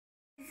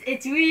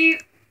it's me,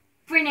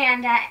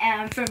 Fernanda,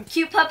 from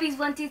Cute Puppies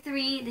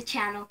 123, the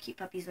channel Cute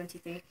Puppies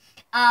 123.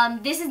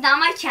 This is not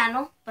my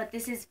channel, but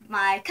this is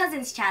my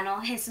cousin's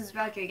channel, Jesus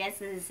Rodriguez.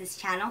 This is his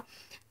channel.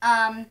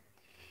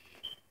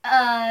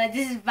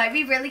 This might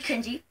be really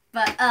cringy,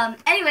 but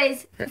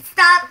anyways,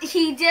 stop.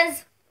 He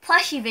does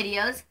plushie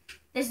videos.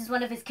 This is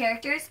one of his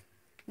characters,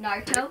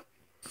 Naruto,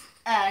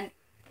 and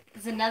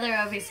this is another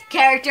of his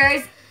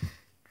characters,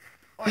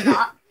 or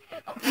not,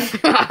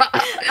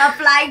 a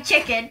flying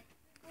chicken.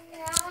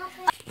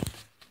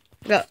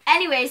 Go.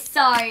 Anyways,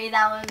 sorry,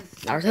 that was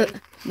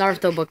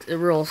Naruto books, it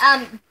rules.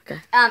 Okay.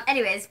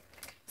 Anyways,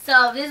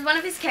 so this is one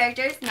of his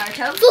characters,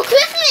 Naruto. For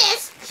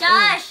Christmas.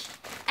 Shush.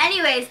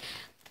 Anyways,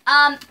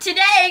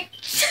 today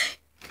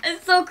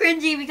it's so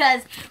cringy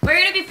because we're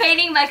gonna be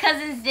painting my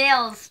cousin's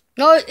nails.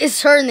 No,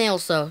 it's her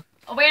nails, though.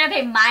 We're gonna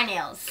paint my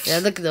nails. Yeah,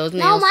 look at those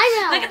nails. No, my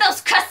nails. Look at those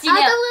crusty I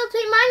nails. thought we were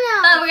painting my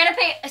nails. We're gonna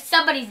paint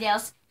somebody's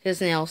nails. His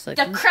nails. Like,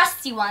 The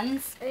crusty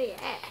ones. Oh,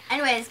 yeah.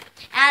 Anyways,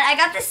 and I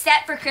got this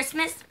set for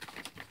Christmas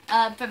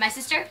for my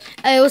sister.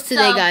 Hey, it was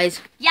today, So,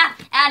 guys. Yeah,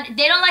 and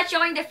they don't like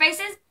showing their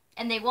faces,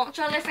 and they won't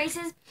show their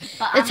faces.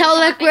 But It's how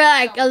like we're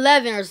like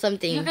 11 or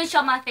something. You can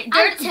show my face.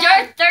 I'm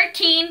They're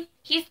 13.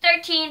 He's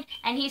 13,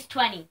 and he's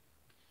 20.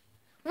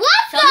 What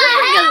So the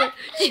heck?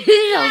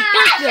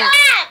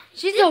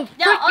 She's a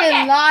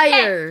freaking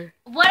liar.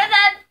 One of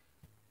them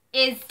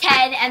is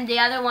 10, and the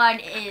other one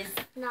is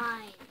 9.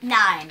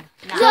 9.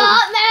 No,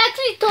 I'm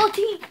actually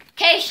 13.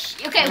 Okay,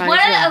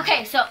 Right,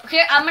 okay, so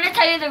here, I'm going to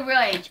tell you the real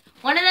age.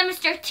 One of them is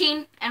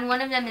 13, and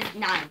one of them is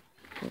 9.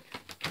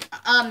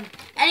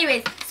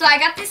 Anyways, so I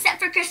got this set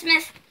for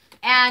Christmas,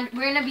 and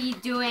we're going to be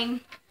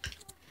doing...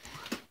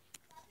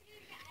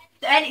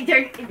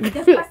 They're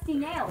crusty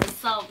nails,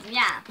 so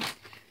yeah.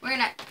 We're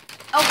going to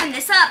open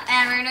this up,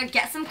 and we're going to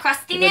get some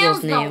crusty Look at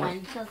nails those nails. going.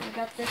 Because we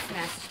got this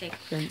nasty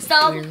thing.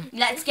 So,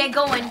 let's get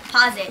going.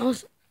 Pause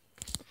it.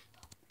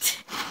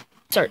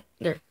 Sorry,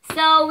 there.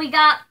 So, we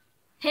got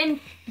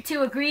him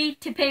to agree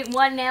to paint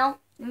one nail.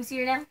 Let me see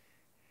your nail.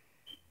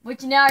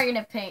 Which nail are you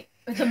going to paint?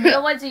 With the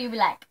middle one, so you'll be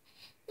like,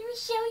 let me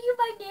show you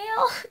my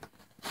nail.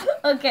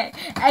 Okay,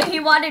 and he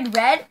wanted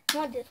red.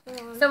 Not this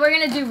one. So we're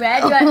gonna do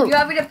red. You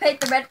want me to paint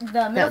the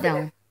middle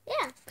finger?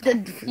 Yeah.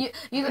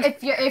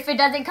 If it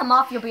doesn't come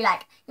off, you'll be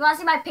like, you want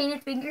to see my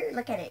painted finger?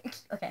 Look at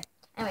it. Okay.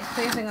 Anyways,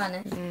 put your finger on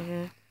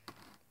this.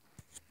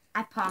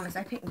 I promise,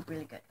 I paint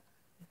really good.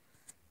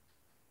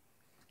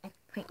 I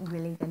paint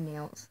really good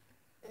nails.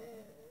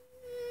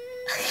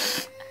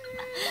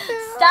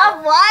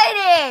 Stop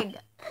whining!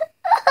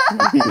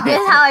 This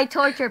is how I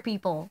torture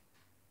people.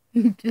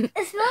 It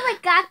smells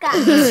like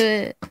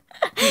caca.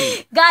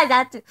 Guys,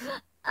 I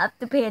have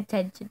to pay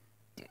attention.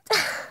 Dude.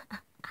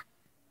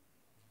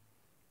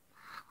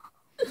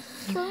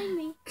 Killing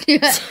me.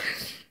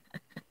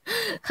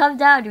 Calm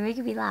down, you're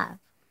making me laugh.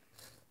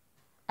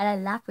 And I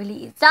laugh really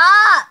easy.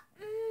 Stop!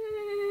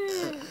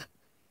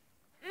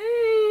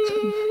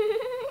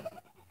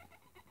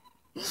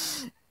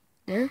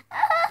 There?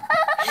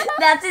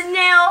 That's his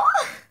nail.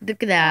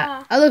 Look at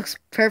that. That looks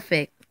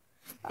perfect.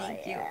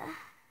 Thank you.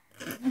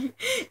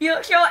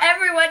 You'll show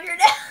everyone your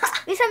nail.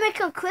 We should make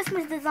a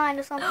Christmas design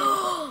or something.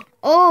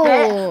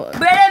 Oh.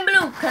 Red and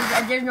blue,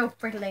 because there's no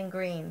freaking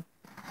green.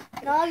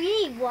 No,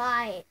 you need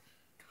white.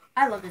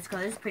 I love this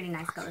color. It's a pretty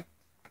nice color.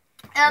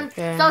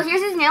 Okay. So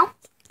here's his nail.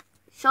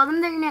 Show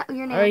them your nail. I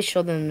already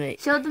showed them the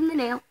Show them the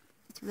nail.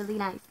 It's really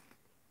nice.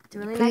 It's a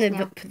really nice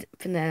nail. Put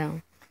that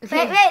down. Okay.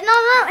 Wait,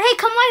 no. Hey,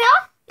 come right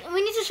out.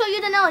 We need to show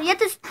you the nail. You have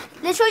to.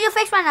 Let's show your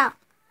face right now.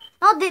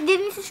 No, they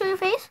need to show your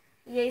face.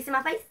 Yeah, you see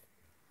my face?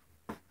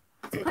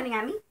 It's pointing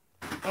at me.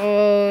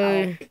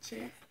 Oh.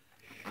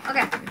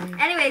 Okay.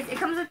 Anyways, it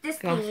comes with this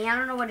thingy. I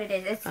don't know what it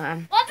is. It's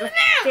What's a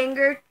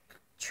finger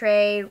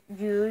tray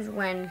used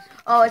when...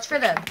 Oh, it's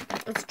a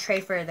tray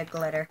for the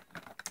glitter.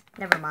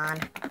 Never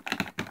mind.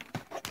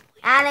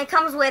 And it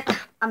comes with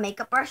a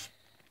makeup brush.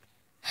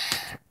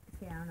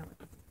 Yeah, I don't know what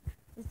this is.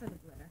 It's for the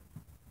glitter.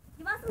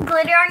 You want some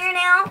glitter on your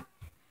nail?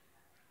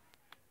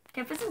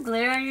 Can I put some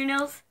glitter on your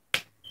nails?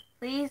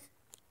 Please?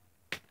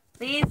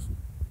 Please?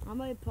 I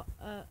might put,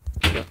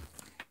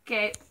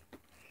 Okay.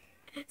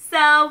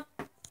 So,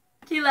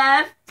 he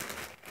left.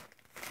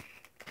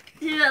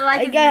 He didn't like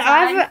his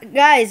design.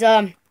 guys,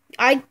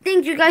 I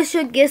think you guys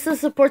should give some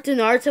support to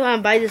Naruto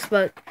and buy this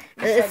book.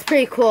 It's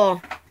pretty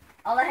cool.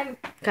 I'll let him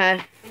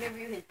Okay.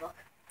 interview his book.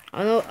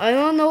 I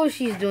don't know what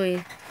she's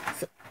doing.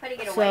 Putting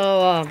it away.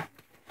 So,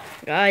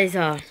 guys,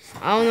 I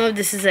don't know if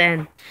this is the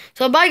end.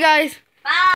 So, bye, guys. Bye.